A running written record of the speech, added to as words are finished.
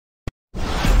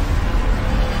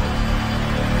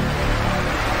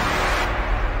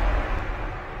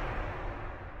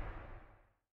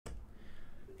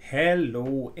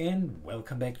Hello and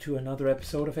welcome back to another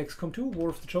episode of Xcom 2 War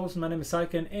of the Chosen. My name is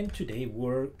Syken and today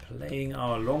we're playing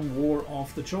our Long War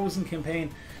of the Chosen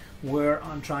campaign where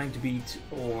I'm trying to beat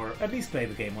or at least play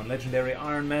the game on Legendary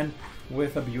Ironman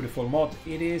with a beautiful mod.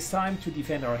 It is time to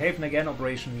defend our haven again.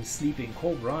 Operation Sleeping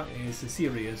Cobra is a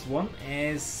serious one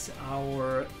as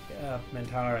our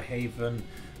entire haven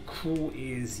crew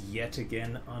is yet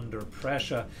again under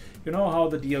pressure. You know how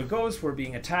the deal goes. We're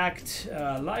being attacked,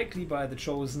 likely by the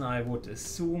Chosen. I would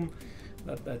assume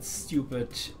that that stupid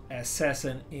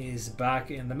assassin is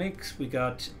back in the mix. We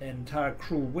got an entire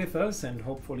crew with us and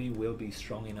hopefully we'll be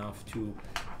strong enough to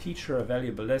teach her a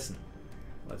valuable lesson.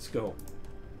 Let's go.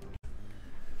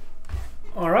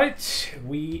 Alright,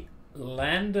 we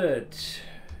landed.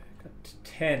 Got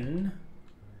 10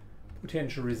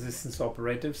 potential resistance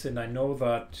operatives, and I know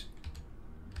that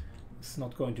it's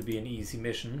not going to be an easy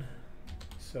mission,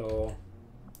 so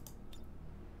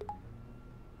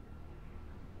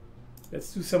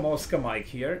let's do some Oscar Mike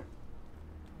here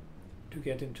to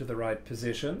get into the right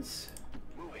positions.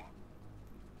 Moving.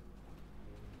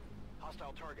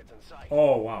 Hostile targets in sight.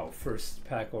 Oh wow, first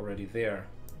pack already there.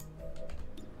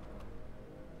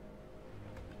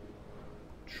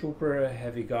 Trooper,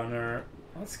 heavy gunner.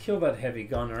 Let's kill that heavy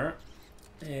gunner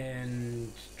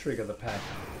and trigger the pack.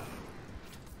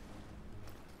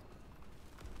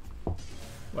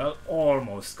 Well,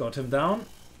 almost got him down.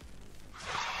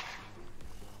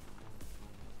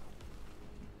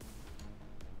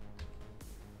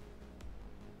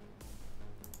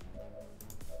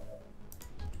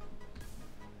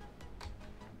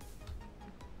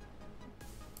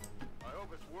 I hope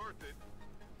it's worth it.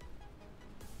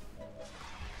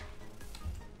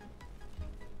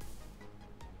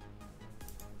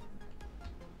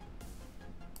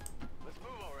 Let's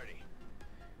move already.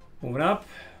 Moving up.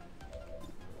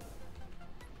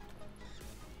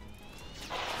 You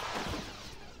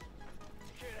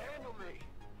can't handle me.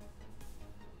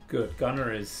 Good,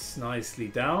 gunner is nicely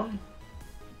down.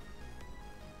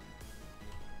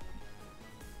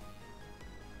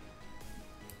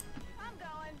 I'm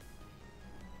going.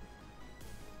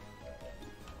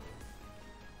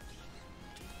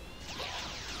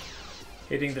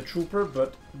 Hitting the trooper,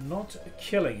 but not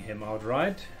killing him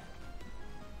outright.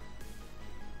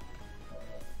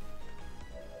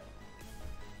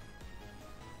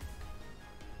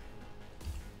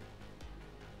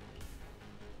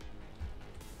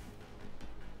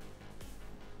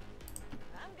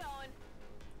 I'm going.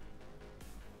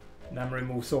 Namri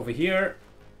moves over here.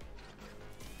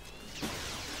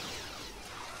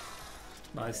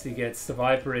 Nicely gets the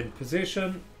Viper in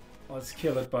position. Let's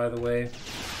kill it, by the way.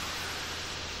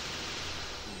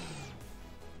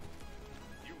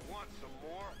 You want some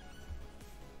more?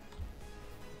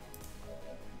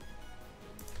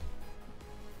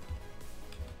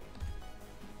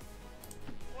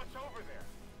 What's over there?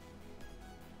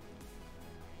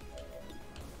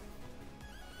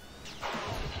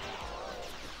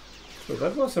 So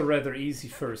that was a rather easy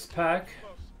first pack,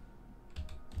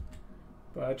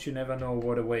 but you never know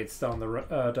what awaits down the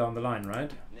line,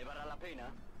 right?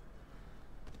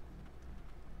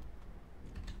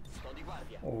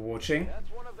 Overwatching.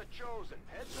 That's one of the Chosen.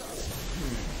 Heads up.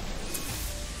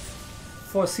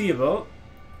 Foreseeable.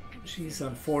 She's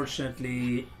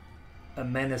unfortunately a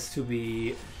menace to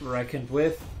be reckoned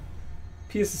with.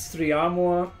 Pierces 3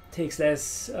 armor, takes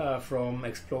less from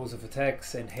explosive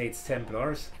attacks and hates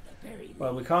Templars.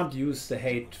 Well, we can't use the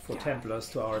hate for Templars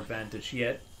to our advantage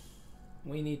yet.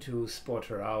 We need to spot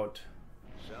her out.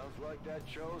 Sounds like that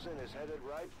Chosen is headed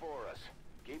right for us.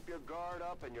 Keep your guard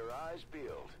up and your eyes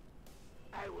peeled.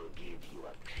 I will give you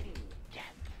a clean death.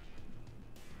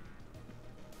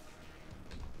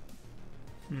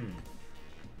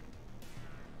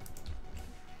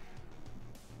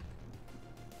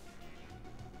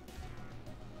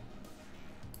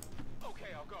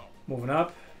 Okay, I'll go. Moving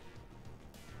up.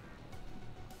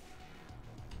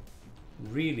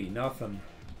 Really nothing.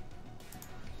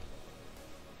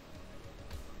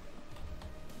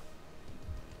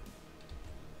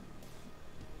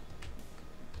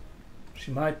 She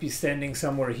might be standing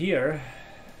somewhere here.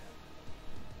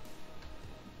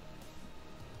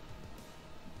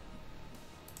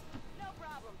 No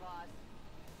problem, boss.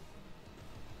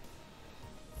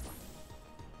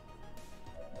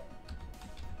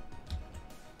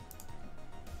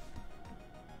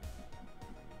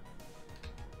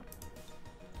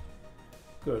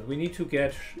 Good, we need to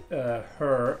get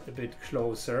her a bit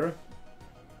closer.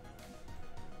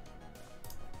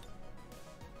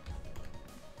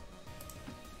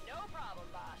 No problem,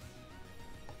 boss.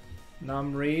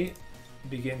 Namri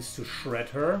begins to shred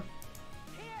her.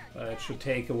 Here, It should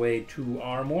take away 2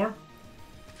 armor.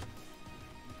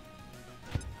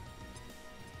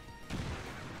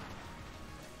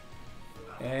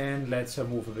 And let's her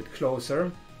move a bit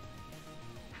closer.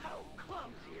 How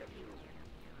clumsy of you.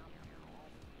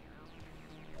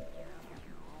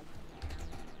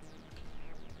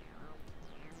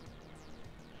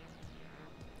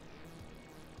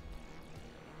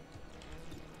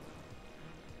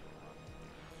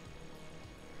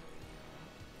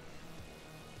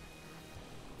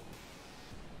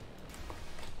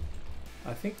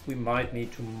 I think we might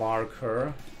need to mark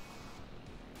her.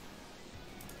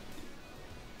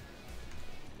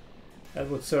 That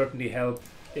would certainly help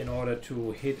in order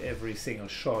to hit every single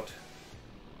shot.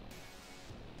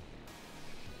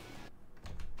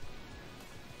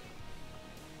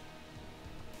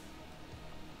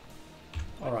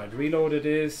 Alright, reload it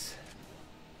is.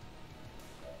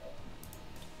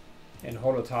 And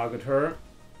holo target her.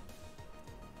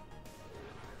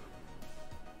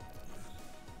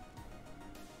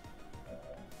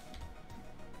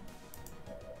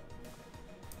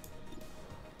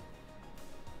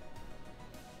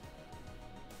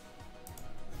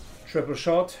 Triple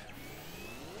shot.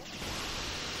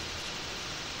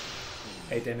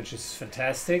 8 damage is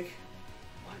fantastic.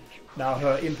 Now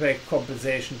her impact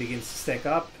compensation begins to stack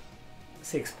up.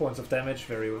 6 points of damage,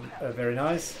 very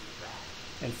nice.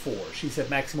 And 4. She's at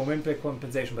maximum impact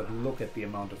compensation, but look at the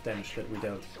amount of damage that we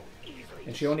dealt.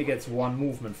 And she only gets 1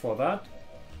 movement for that.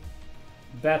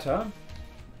 Better.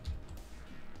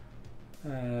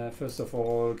 First of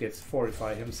all, gets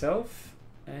Fortify himself.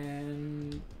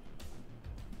 And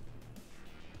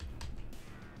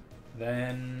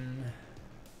then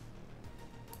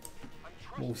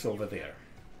moves over there.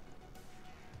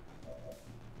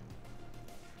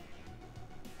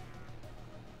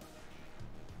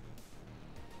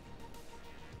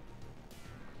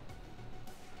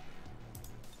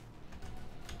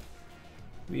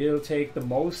 We'll take the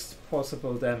most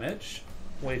possible damage,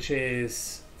 which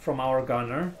is from our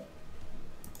gunner,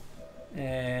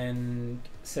 and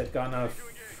set gunner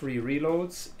free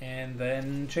reloads and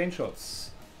then chain shots.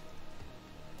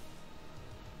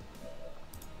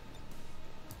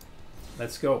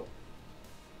 Let's go.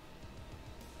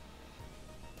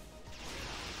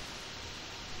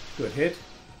 Good hit.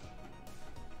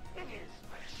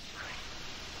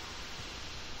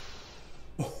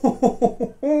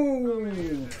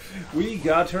 We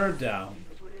got her down.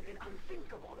 It would have been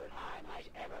unthinkable that I might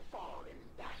ever fall in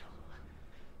battle.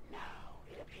 Now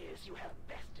it appears you have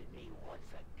bested me once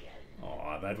again.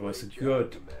 Oh, that was a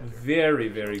good, very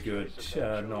good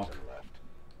knock.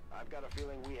 I've got a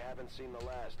feeling we haven't seen the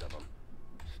last of them.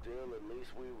 Still, at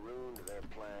least we ruined their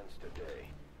plans today.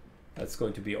 That's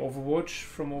going to be Overwatch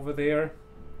from over there.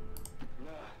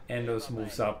 Endos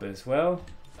moves up as well.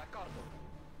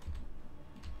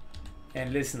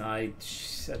 And listen, I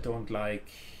don't like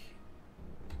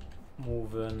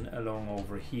moving along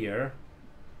over here.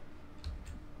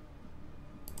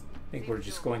 I think we're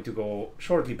just going to go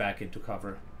shortly back into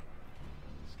cover.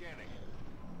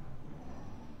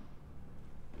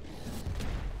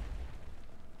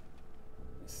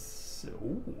 So,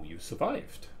 ooh, you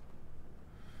survived.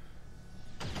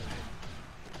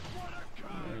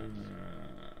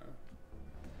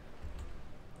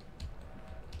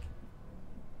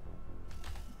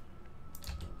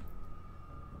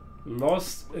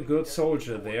 Lost a good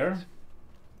soldier there.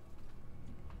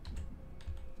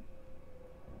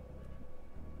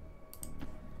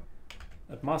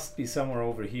 That must be somewhere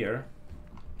over here.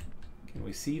 Can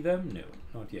we see them? No,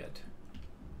 not yet.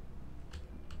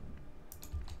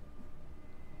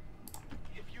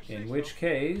 In which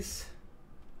case,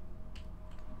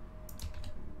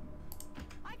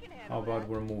 how about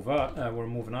we're moving up.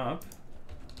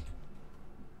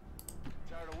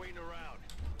 Tired of waiting around.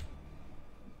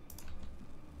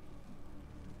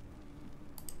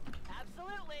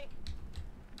 Absolutely.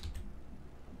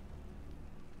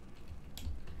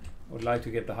 Would like to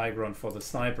get the high ground for the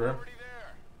sniper. Already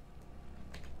there.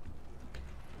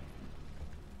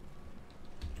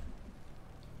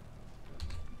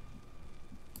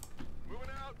 Moving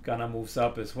out. Gunner moves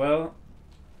up as well.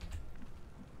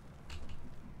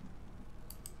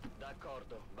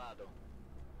 D'accordo, vado.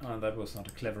 That was not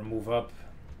a clever move up.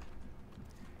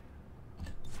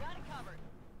 Got it covered.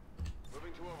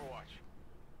 Moving to Overwatch.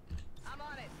 I'm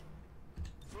on it.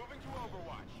 Moving to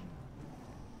Overwatch.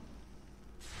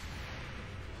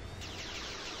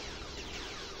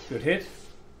 Good hit.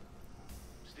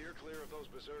 Steer clear of those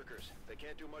berserkers. They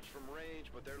can't do much from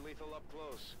range, but they're lethal up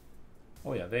close.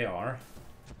 Oh yeah, they are.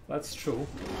 That's true.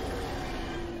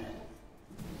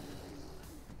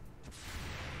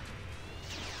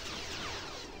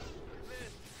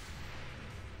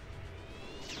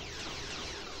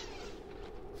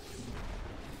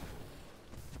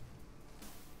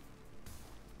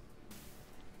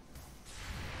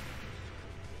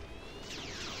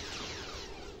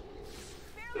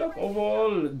 Look,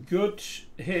 overall good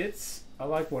hits. I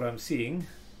like what I'm seeing.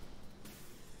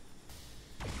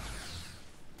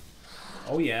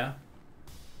 Oh yeah.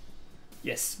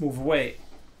 Yes, move away.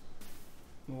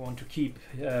 We want to keep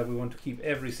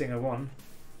every single one.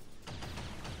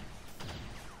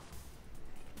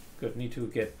 Good, need to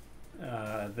get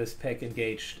this pack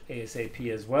engaged ASAP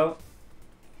as well.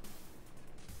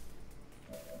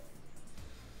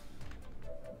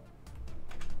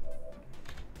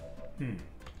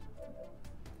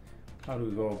 How do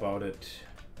we go about it?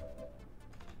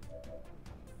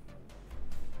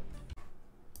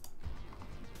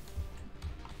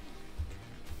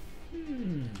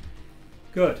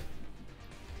 Good.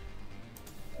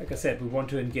 Like I said, we want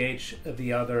to engage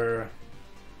the other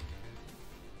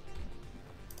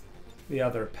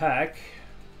pack.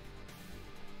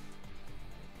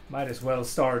 Might as well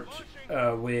start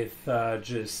with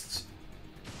just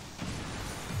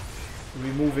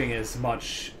removing as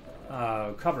much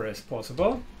cover as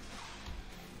possible.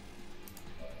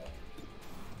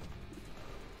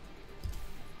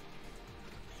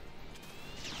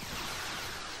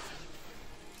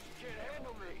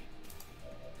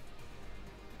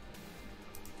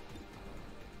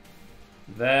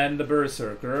 Then the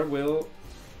Berserker will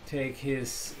take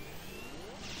his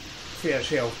fair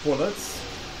share of bullets.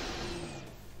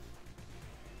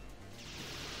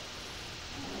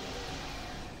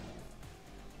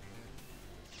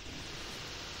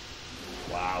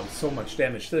 Wow, so much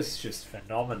damage. This is just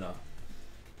phenomenal.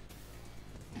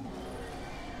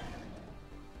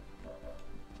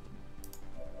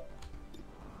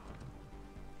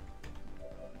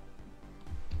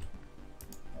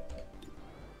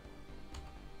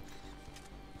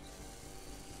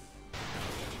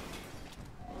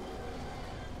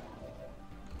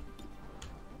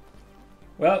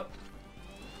 Well,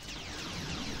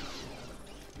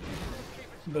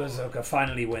 Berserker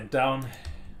finally went down.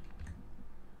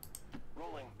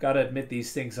 Gotta admit,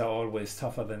 these things are always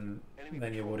tougher than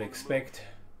you would expect.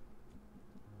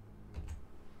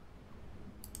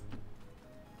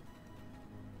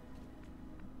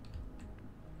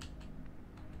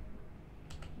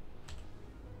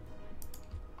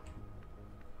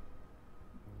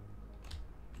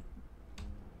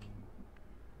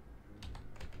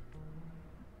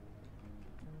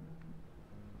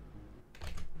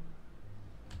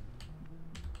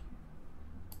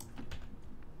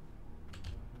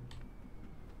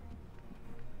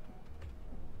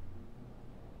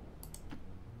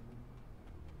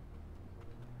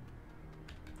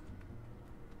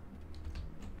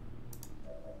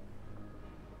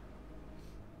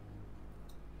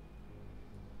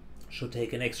 Should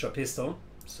take an extra pistol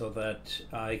so that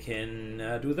I can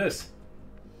do this.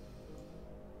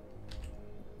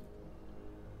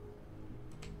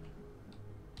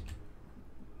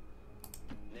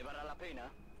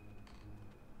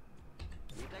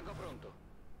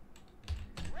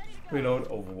 Reload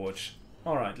Overwatch.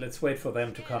 Alright, let's wait for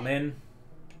them to come in.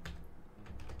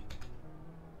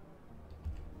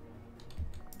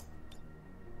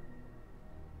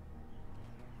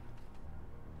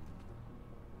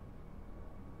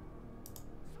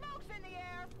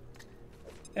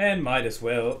 And might as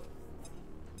well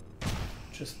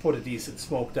just put a decent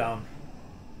smoke down.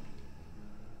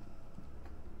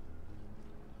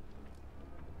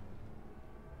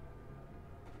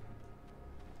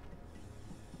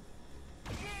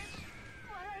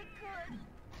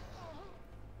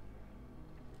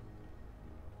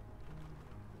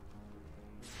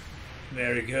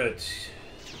 Very good.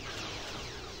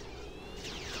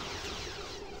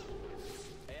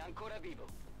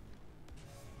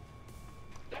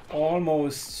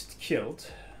 Almost killed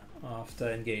after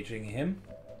engaging him.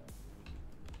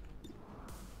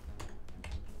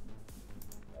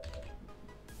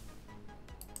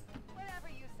 Whatever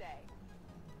you say.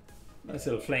 Nice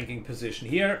little flanking position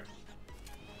here.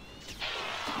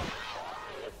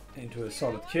 Into a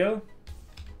solid kill.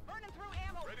 Burning through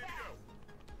ammo. Ready to go.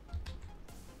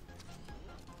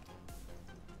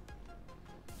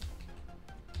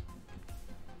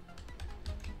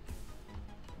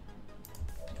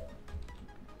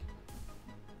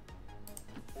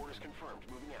 Orders confirmed.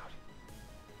 Moving out.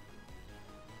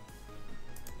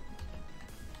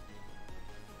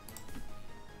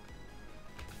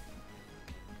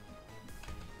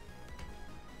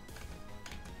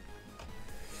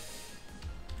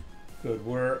 Good.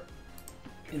 We're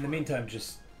in the meantime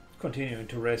just continuing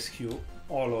to rescue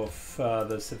all of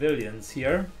the civilians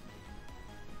here.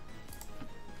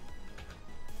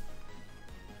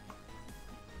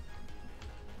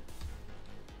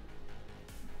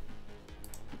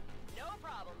 No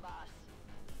problem, boss.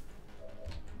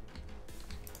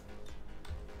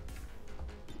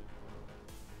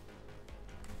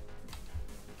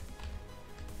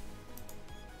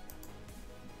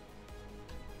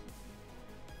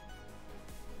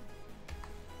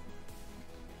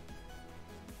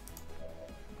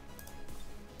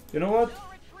 You know what? No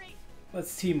retreat.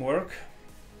 Let's teamwork.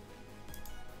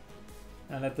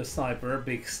 And let the sniper,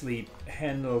 Big Sleep,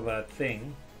 handle that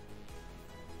thing.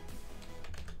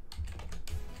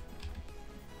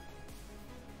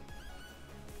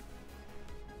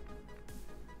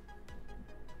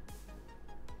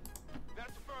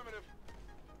 That's affirmative.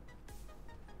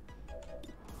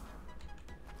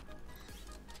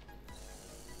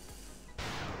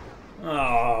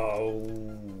 Oh,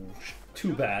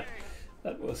 too bad.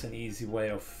 That was an easy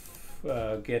way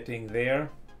of getting there.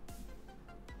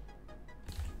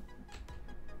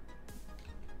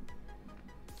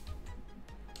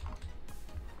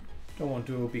 Don't want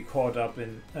to be caught out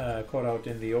in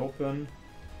the open.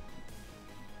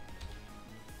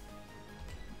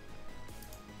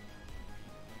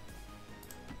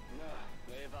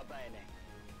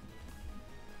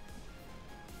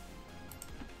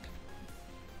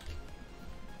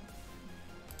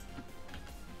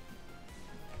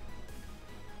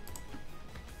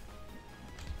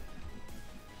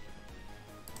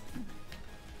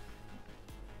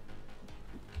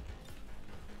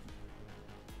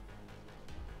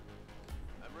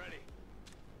 I'm ready.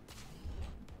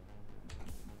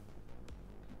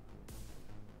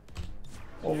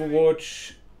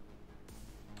 Overwatch.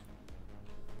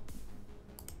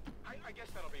 I guess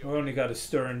that'll be We only got a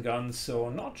stern gun, so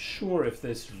not sure if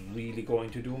this is really going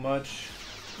to do much.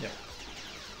 Yeah.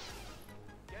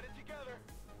 Get it together.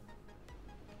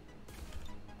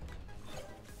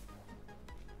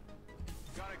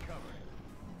 Got it covered.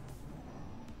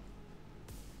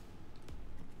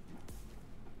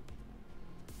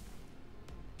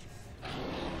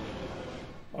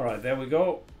 All right, there we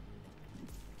go.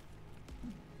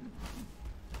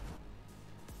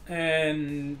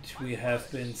 And we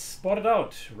have been spotted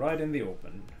out right in the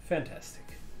open. Fantastic.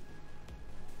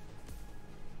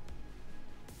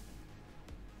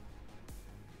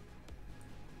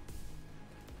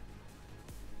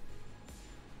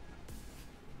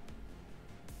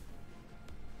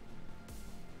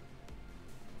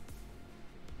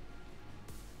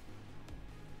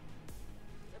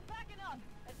 They're backing up.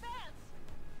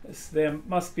 Advance. There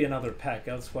must be another pack,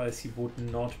 otherwise he would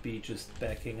not be just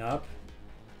backing up.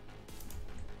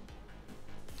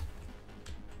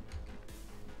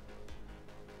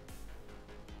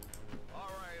 All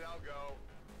right, I'll go.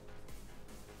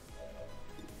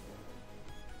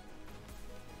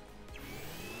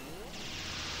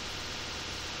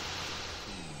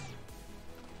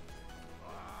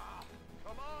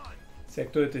 Come on.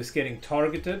 Sector is getting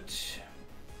targeted. If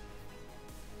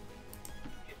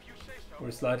you say so.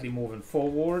 We're slightly moving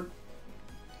forward.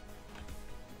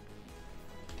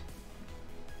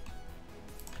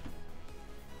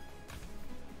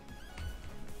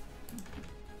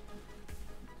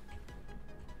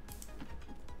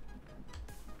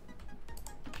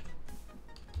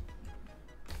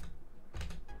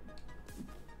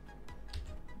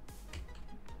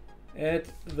 At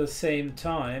the same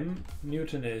time,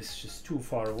 Newton is just too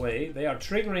far away. They are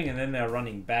triggering and then they're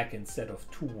running back instead of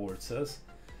towards us.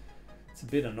 It's a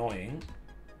bit annoying,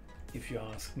 if you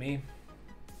ask me.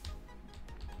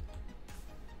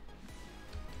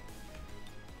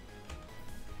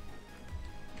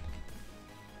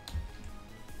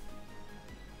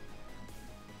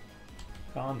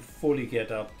 Can't fully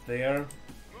get up there.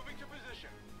 Moving to position.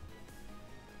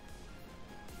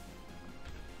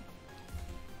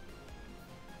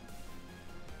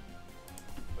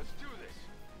 Let's do this.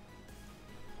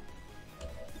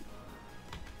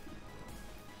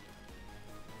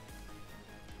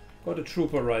 Got a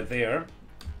trooper right there.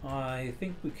 I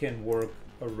think we can work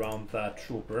around that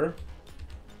trooper.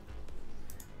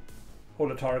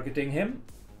 Holo targeting him.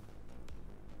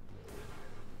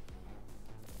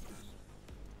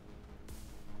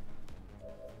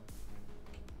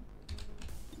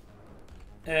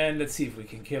 And let's see if we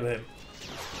can kill him.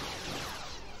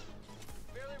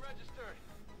 Barely registered.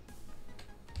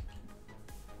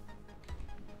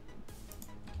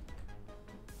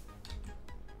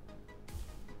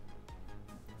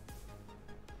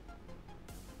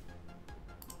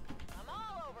 I'm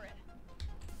all over it.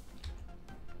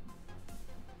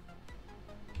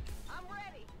 I'm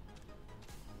ready.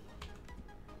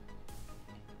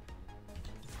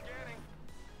 Scanning.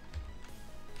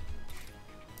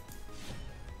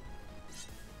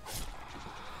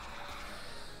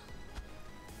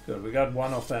 Good, we got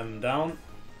one of them down.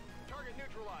 Target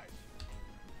neutralized.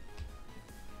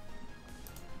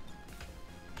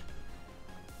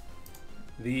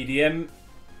 The EDM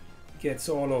gets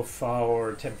all of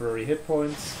our temporary hit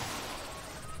points.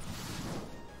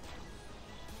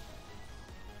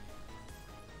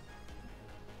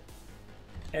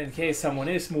 And in case someone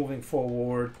is moving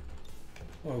forward,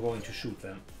 we're going to shoot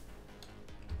them.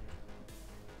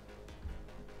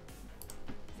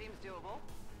 Seems doable.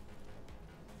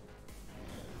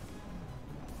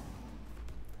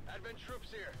 Advent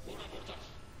troops here.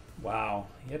 Wow,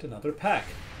 yet another pack.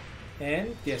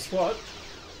 And guess what?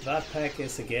 That pack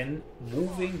is again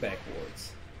moving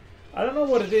backwards. I don't know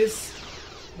what it is,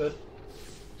 but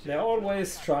they're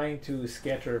always trying to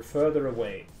scatter further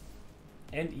away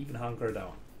and even hunker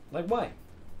down. Like, why?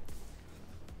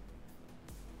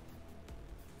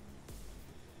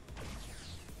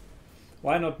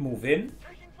 Why not move in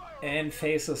and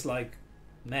face us like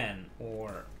men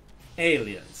or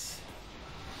aliens?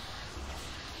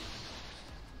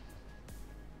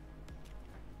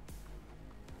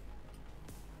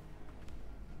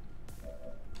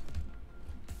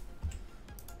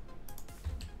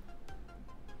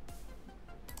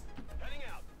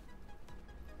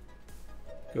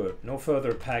 Good. No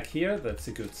further pack here. That's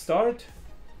a good start.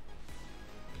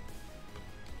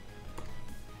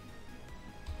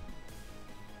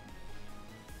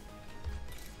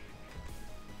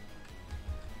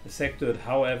 The sector,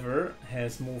 however,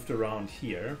 has moved around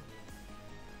here.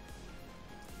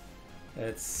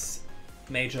 That's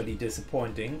majorly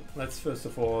disappointing. Let's first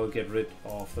of all get rid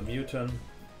of the mutant.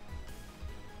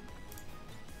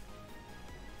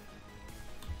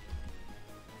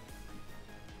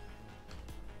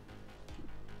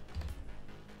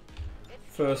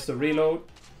 First a reload,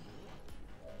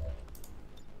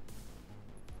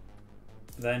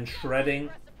 then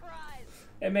shredding,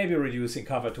 and maybe reducing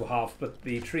cover to half, but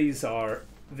the trees are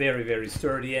very, very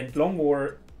sturdy, and Long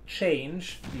War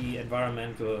changed the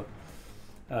environmental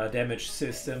damage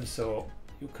system, so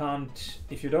you can't,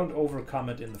 if you don't overcome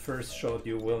it in the first shot,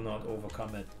 you will not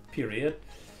overcome it, period.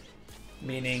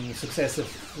 Meaning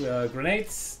successive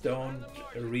grenades don't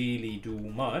really do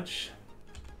much.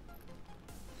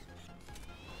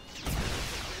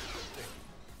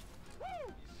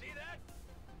 See that?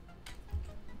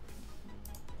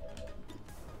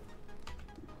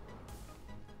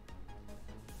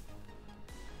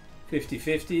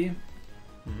 50-50.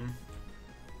 I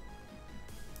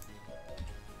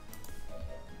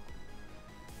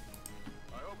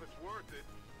hope it's worth it.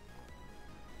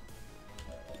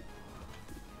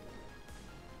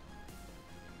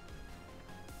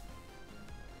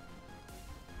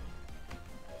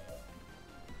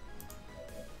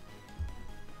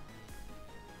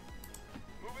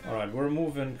 Alright, we're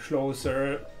moving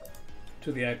closer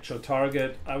to the actual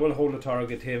target. I will hold to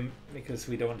target him because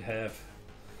we don't have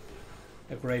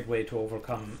a great way to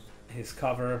overcome his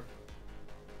cover.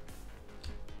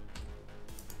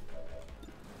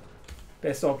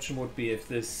 Best option would be if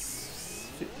this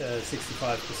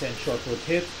 65% shot would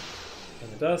hit,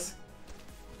 and it does.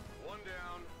 One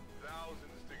down,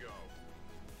 thousands to go.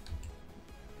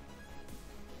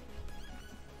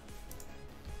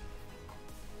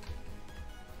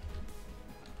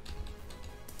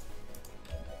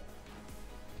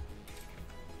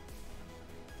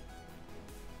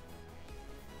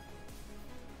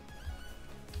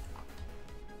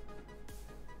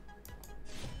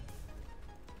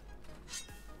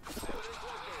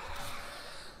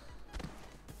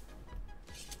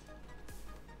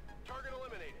 Target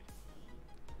eliminated.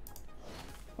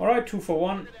 Alright, 2 for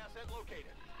 1. Target asset located.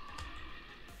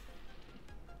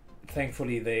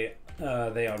 Thankfully they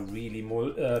are really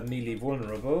melee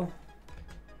vulnerable.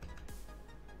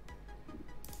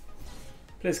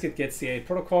 Blizzkid gets the 8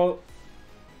 protocol,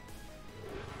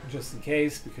 just in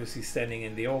case, because he's standing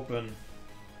in the open,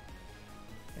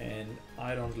 and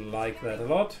I don't like that a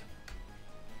lot.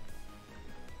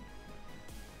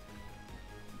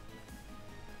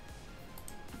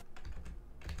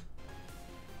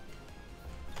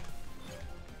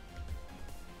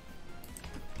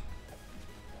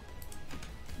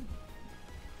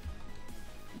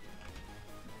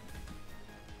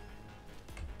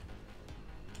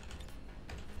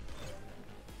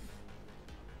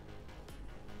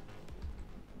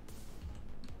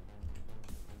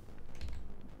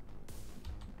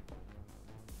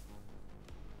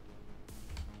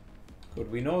 Good,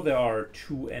 we know there are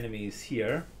 2 enemies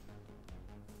here.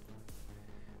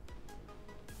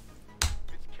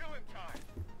 It's killing time.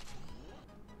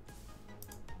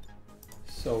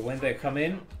 So when they come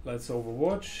in, let's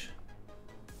overwatch.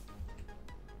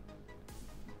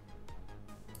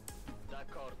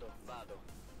 D'accordo, vado.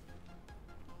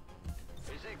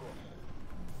 Eseguo.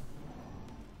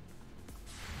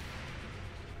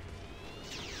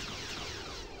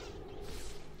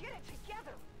 Get it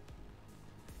together.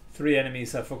 3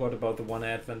 enemies, I forgot about the 1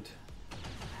 advent.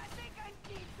 I think I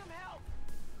need some help.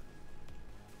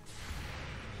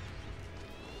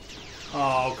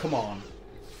 Oh, come on.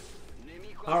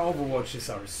 Nemico Our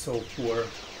overwatches are so poor.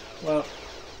 Well,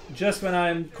 just when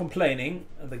I'm complaining,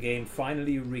 the game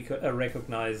finally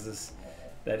recognizes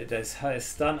that it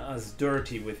has done us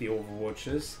dirty with the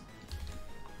overwatches.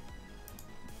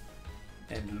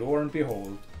 And lo and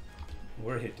behold,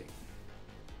 we're hitting.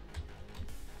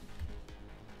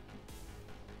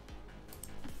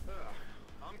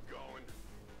 I'm going.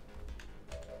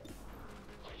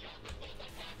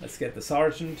 Let's get the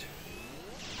sergeant.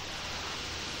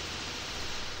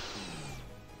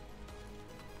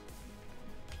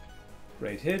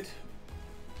 Great hit.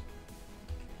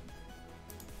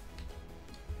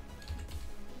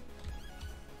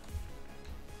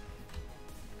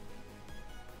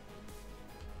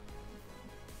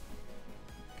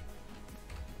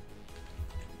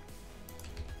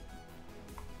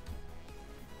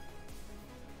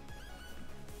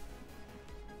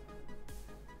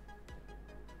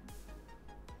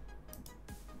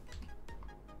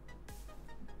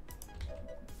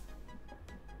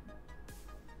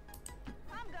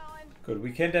 Good,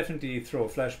 we can definitely throw a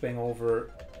flashbang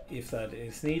over if that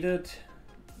is needed.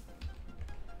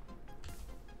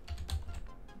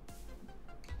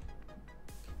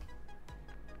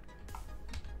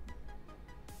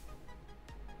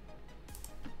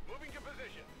 Moving to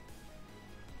position.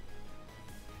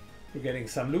 We're getting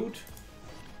some loot.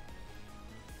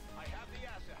 I have the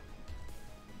asset.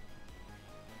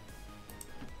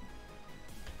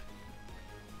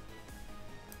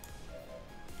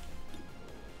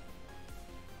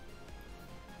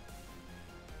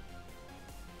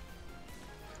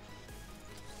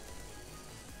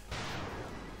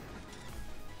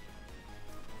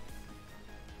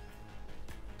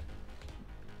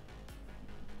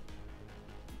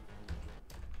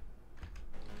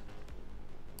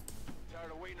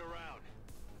 Tired of waiting around.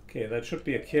 Okay, that should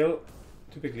be a kill.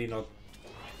 Typically not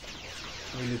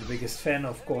really the biggest fan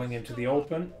of going into the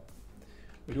open.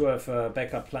 We do have a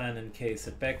backup plan in case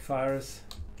it backfires.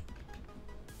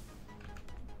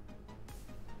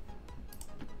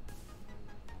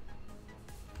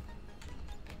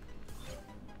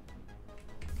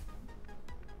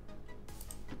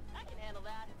 I can handle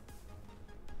that.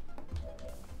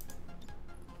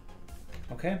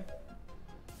 Okay.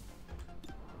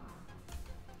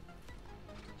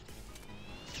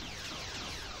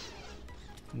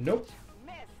 Nope.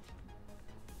 Missed.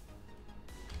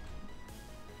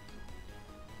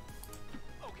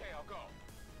 Okay, I'll go.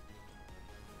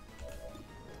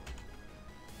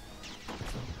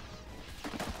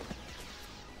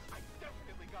 I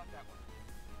definitely got that one.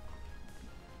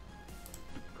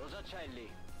 Cosa c'hai?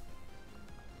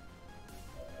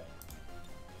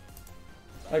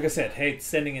 Like I said, hate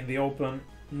standing in the open.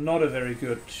 Not a very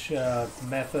good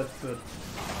method, but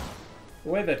the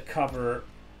way that cover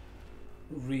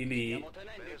really...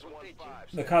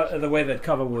 The way that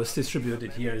cover was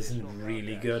distributed here isn't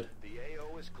really good. The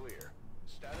AO is clear.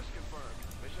 Status confirmed.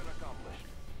 Mission accomplished.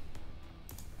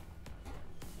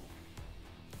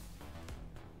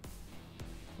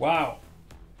 Wow.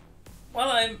 Well,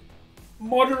 I'm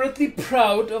moderately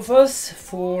proud of us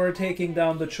for taking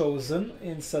down the Chosen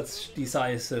in such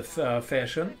decisive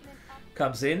fashion.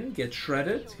 Comes in, gets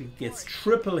shredded, gets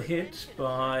triple hit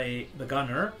by the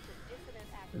gunner,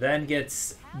 then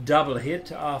gets double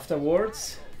hit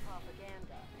afterwards,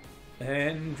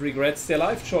 and regrets their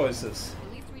life choices.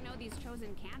 At least we know these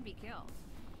Chosen can be killed.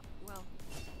 Well,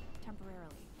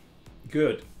 temporarily.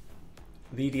 Good.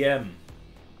 VDM.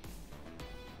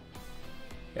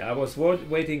 Yeah, I was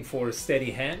waiting for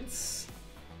steady hands.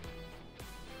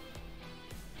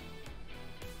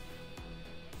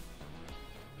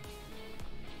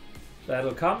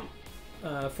 That'll come.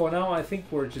 For now, I think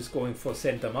we're just going for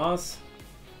center mass.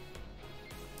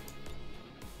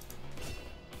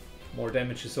 More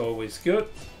damage is always good.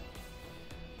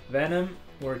 Venom,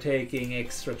 we're taking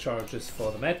extra charges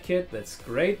for the medkit. That's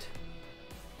great.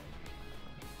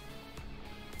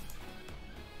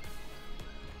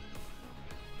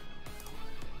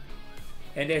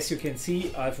 And as you can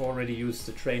see, I've already used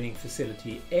the training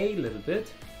facility a little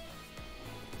bit.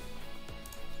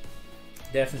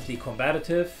 Definitely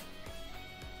combative.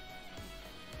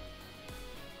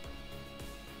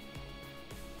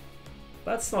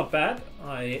 That's not bad.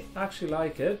 I actually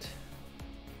like it.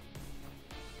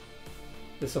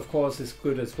 This, of course, is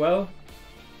good as well.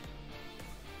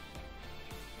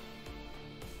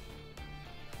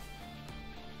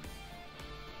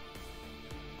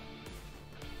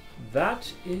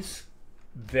 That is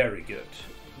very good.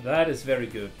 That is very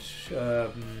good.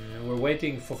 We're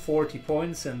waiting for 40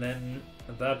 points and then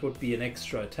that would be an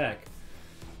extra attack.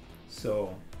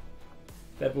 So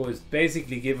that would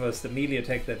basically give us the melee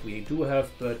attack that we do have,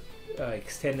 but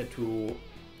extended to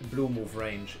blue move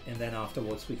range, and then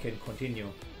afterwards we can continue.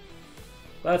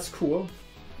 That's cool.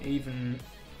 Even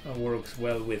works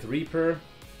well with Reaper.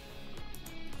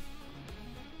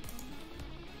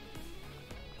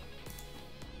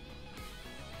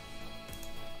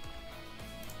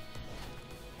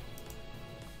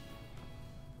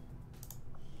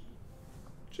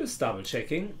 Just double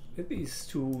checking. Did these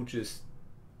two just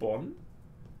bond?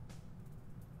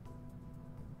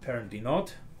 Apparently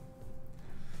not.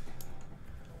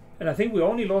 And I think we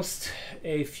only lost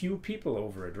a few people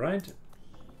over it, right?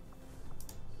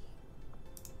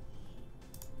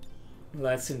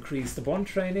 Let's increase the bond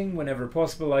training whenever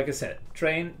possible. Like I said,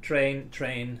 train, train,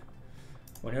 train.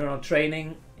 When you're not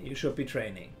training, you should be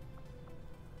training.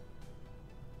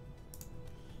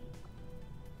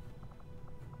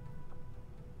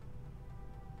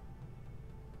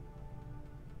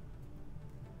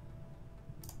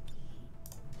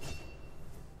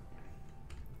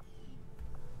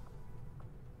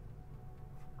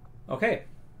 Okay,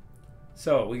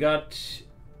 so we got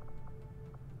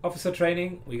officer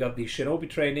training, we got the shinobi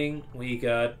training, we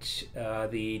got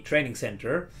the training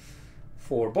center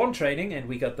for bond training, and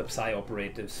we got the Psy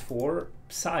operatives for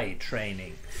Psy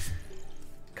training.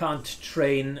 Can't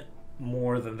train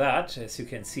more than that. As you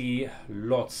can see,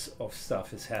 lots of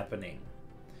stuff is happening.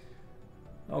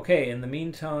 Okay, in the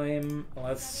meantime,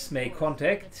 let's make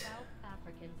contact.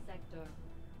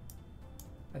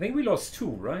 I think we lost 2,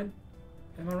 right?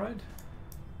 Am I right?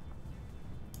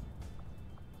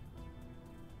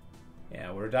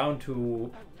 Yeah, we're down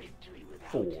to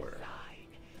 4.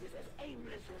 Is as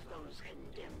aimless as those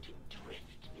condemned to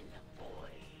drift in the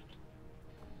void.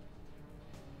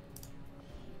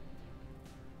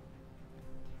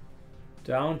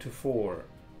 Down to 4.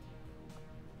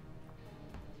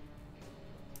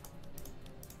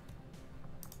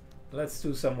 Let's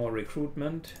do some more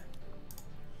recruitment.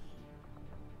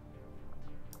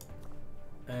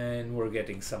 And we're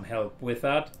getting some help with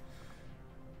that,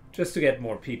 just to get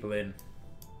more people in.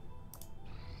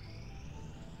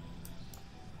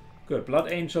 Good,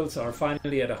 Blood Angels are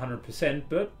finally at 100%,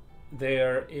 but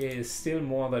there is still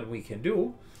more that we can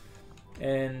do.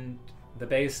 And the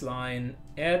baseline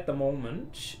at the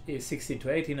moment is 16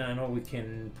 to 18. I know we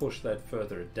can push that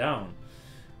further down,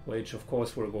 which of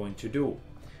course we're going to do.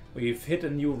 We've hit a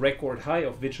new record high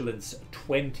of Vigilance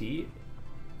 20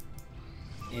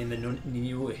 in the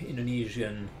new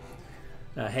Indonesian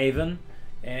haven,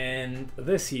 and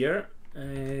this here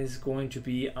is going to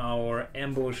be our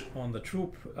ambush on the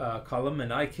troop column,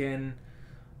 and I can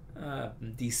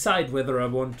decide whether I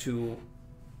want to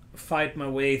fight my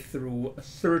way through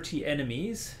 30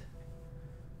 enemies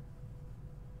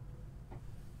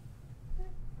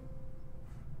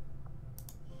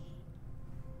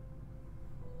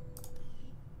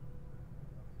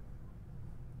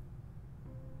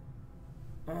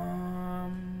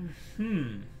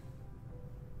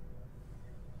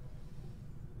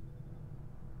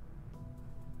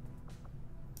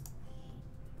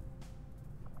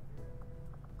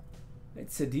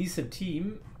It's a decent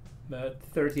team, but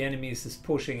 30 enemies is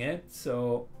pushing it,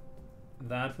 so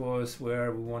that was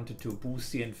where we wanted to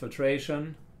boost the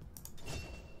infiltration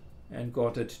and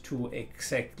got it to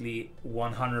exactly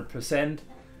 100%.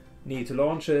 Need to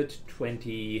launch it,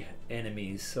 20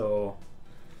 enemies, so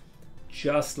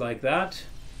just like that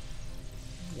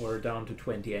we're down to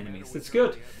 20 enemies. That's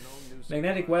good.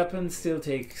 Magnetic weapon still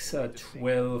takes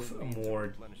 12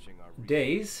 more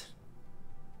days.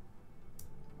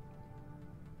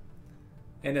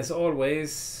 And as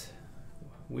always,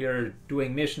 we are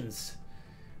doing missions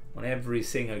on every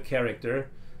single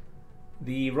character.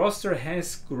 The roster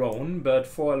has grown, but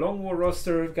for a long war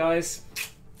roster, guys,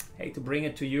 hate to bring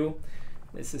it to you,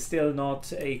 this is still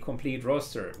not a complete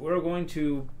roster. We're going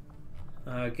to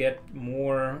get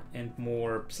more and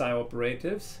more Psy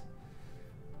operatives,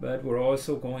 but we're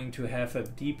also going to have a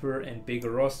deeper and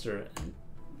bigger roster.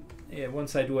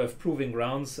 Once I do have proving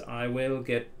grounds, I will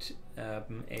get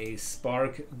a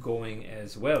spark going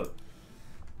as well.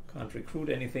 Can't recruit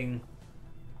anything.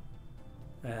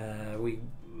 We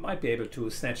might be able to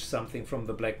snatch something from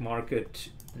the black market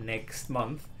next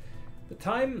month. The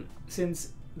time,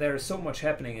 since there's so much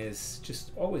happening, is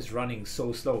just always running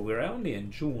so slow. We're only in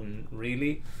June,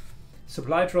 really.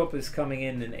 Supply drop is coming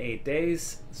in 8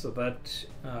 days, so that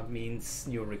means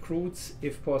new recruits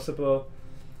if possible.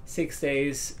 6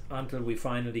 days until we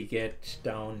finally get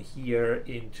down here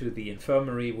into the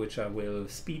infirmary, which I will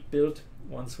speed build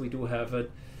once we do have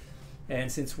it. And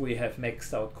since we have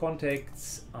maxed out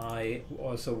contacts, I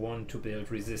also want to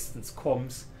build resistance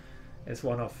comms as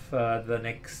one of the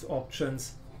next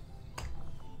options.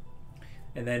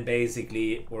 And then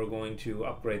basically we're going to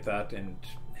upgrade that and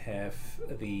have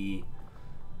the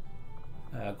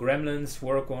gremlins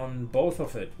work on both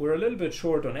of it. We're a little bit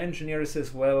short on engineers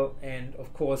as well, and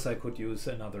of course I could use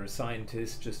another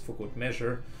scientist just for good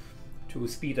measure to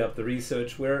speed up the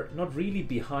research. We're not really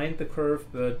behind the curve,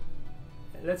 but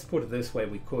let's put it this way,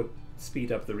 we could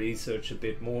speed up the research a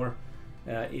bit more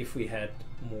if we had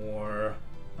more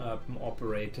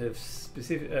operatives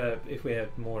specific, if we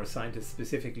had more scientists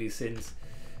specifically, since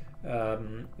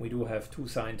we do have 2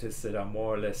 scientists that are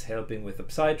more or less helping with the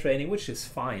Psy training, which is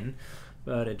fine,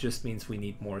 but it just means we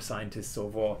need more scientists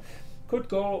overall. Could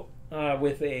go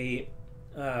with a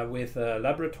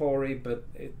laboratory, but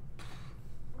it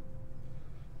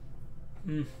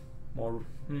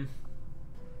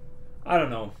I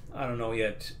don't know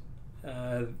yet.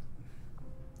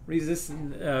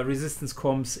 Resistance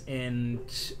comms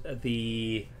and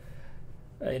the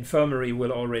infirmary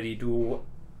will already do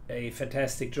a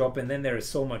fantastic job, and then there is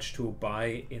so much to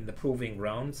buy in the proving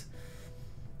grounds,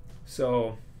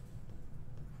 so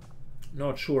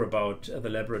not sure about the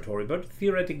laboratory, but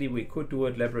theoretically we could do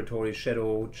it. Laboratory,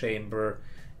 shadow chamber,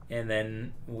 and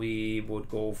then we would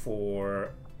go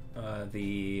for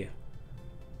the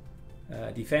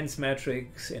defense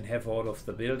matrix and have all of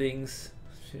the buildings.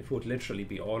 It would literally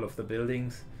be all of the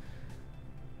buildings,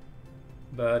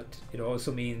 but it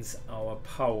also means our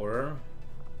power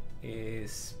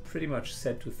is pretty much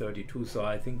set to 32, so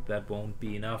I think that won't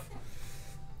be enough.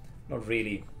 Not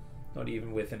really, not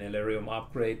even with an Elerium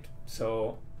upgrade,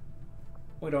 so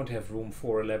we don't have room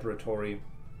for a laboratory,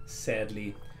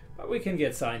 sadly, but we can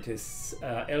get scientists.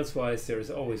 Elsewise, there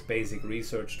is always basic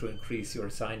research to increase your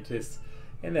scientists,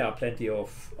 and there are plenty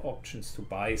of options to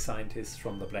buy scientists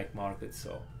from the black market,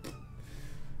 so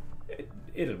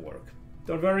it'll work.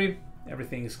 Don't worry,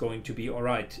 everything is going to be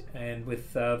alright. And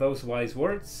with those wise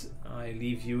words, I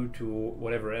leave you to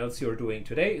whatever else you're doing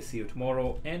today. See you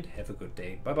tomorrow, and have a good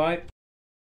day. Bye bye.